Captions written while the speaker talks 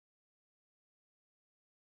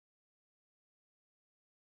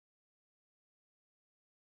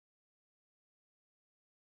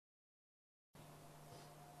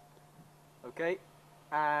Okay,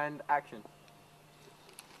 and action.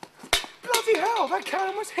 Bloody hell, that can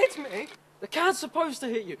almost hit me! The can's supposed to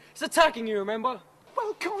hit you. It's attacking you, remember?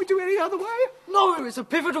 Well, can't we do it any other way? No, it's a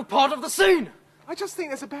pivotal part of the scene! I just think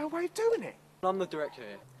there's a better way of doing it. I'm the director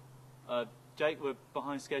here. Jake, we're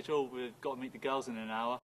behind schedule. We've got to meet the girls in an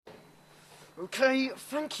hour. Okay,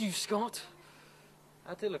 thank you, Scott.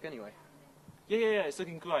 How'd it look anyway? Yeah, it's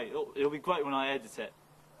looking great. It'll be great when I edit it.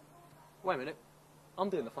 Wait a minute. I'm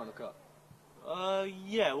doing the final cut.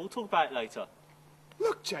 Yeah, we'll talk about it later.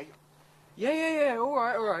 Look, Jake. Yeah,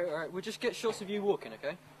 alright. We'll just get shots of you walking,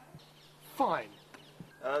 okay? Fine.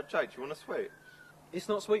 Jake, do you want a sweet? It's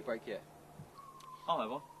not sweet break yet. I'll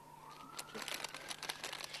have one.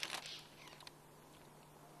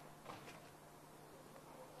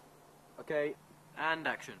 Okay, and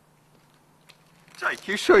action. Jake,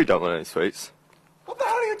 you sure you don't want any sweets? What the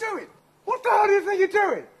hell are you doing? What the hell do you think you're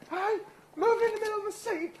doing? Hey? Moving in the middle of the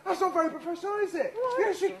seat? That's not very professional, is it?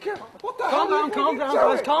 Yes, you can. What the hell? Calm down,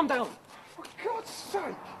 guys, calm down. For God's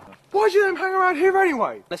sake. Why'd you let him hang around here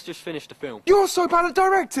anyway? Let's just finish the film. You're so bad at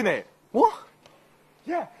directing it. What?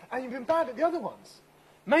 Yeah, and you've been bad at the other ones.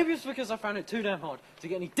 Maybe it's because I found it too damn hard to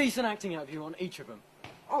get any decent acting out of you on each of them.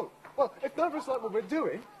 Oh, well, if none of us like what we're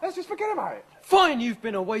doing, let's just forget about it. Fine, you've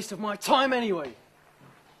been a waste of my time anyway.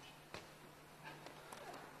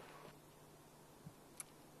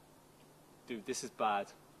 Dude, this is bad.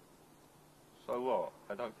 So what?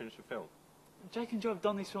 I don't finish the film. Jake and Joe have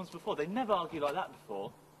done these films before. They never argue like that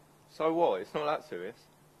before. So what? It's not that serious.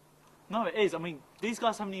 No, it is. I mean, these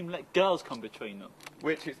guys haven't even let girls come between them.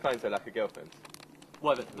 Which explains their lack of girlfriends.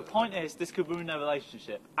 Whatever. The point is, this could ruin their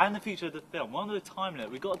relationship and the future of the film. We're under a time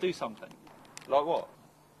limit. We've got to do something. Like what?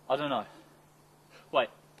 I don't know. Wait.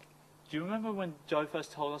 Do you remember when Joe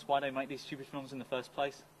first told us why they make these stupid films in the first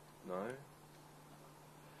place? No.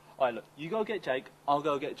 Alright, look. You go get Jake. I'll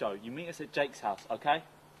go get Joe. You meet us at Jake's house, okay?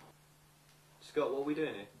 Scott, what are we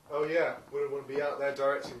doing here? Oh, yeah. We don't want to be out there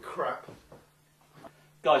directing crap.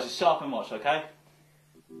 Guys, just sharp and watch, okay?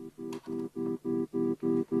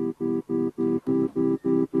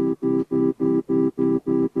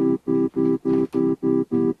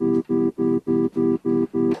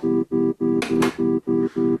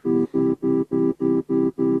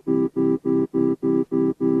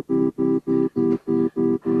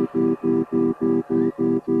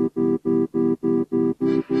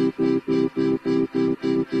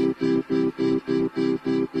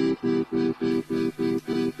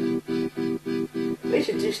 We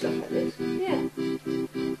should do stuff like this. Yeah.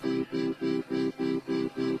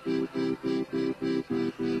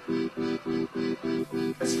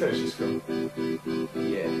 Let's finish this film.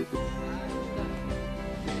 Yeah.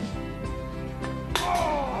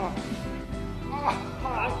 Oh!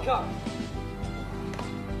 Cut.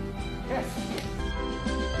 Yes.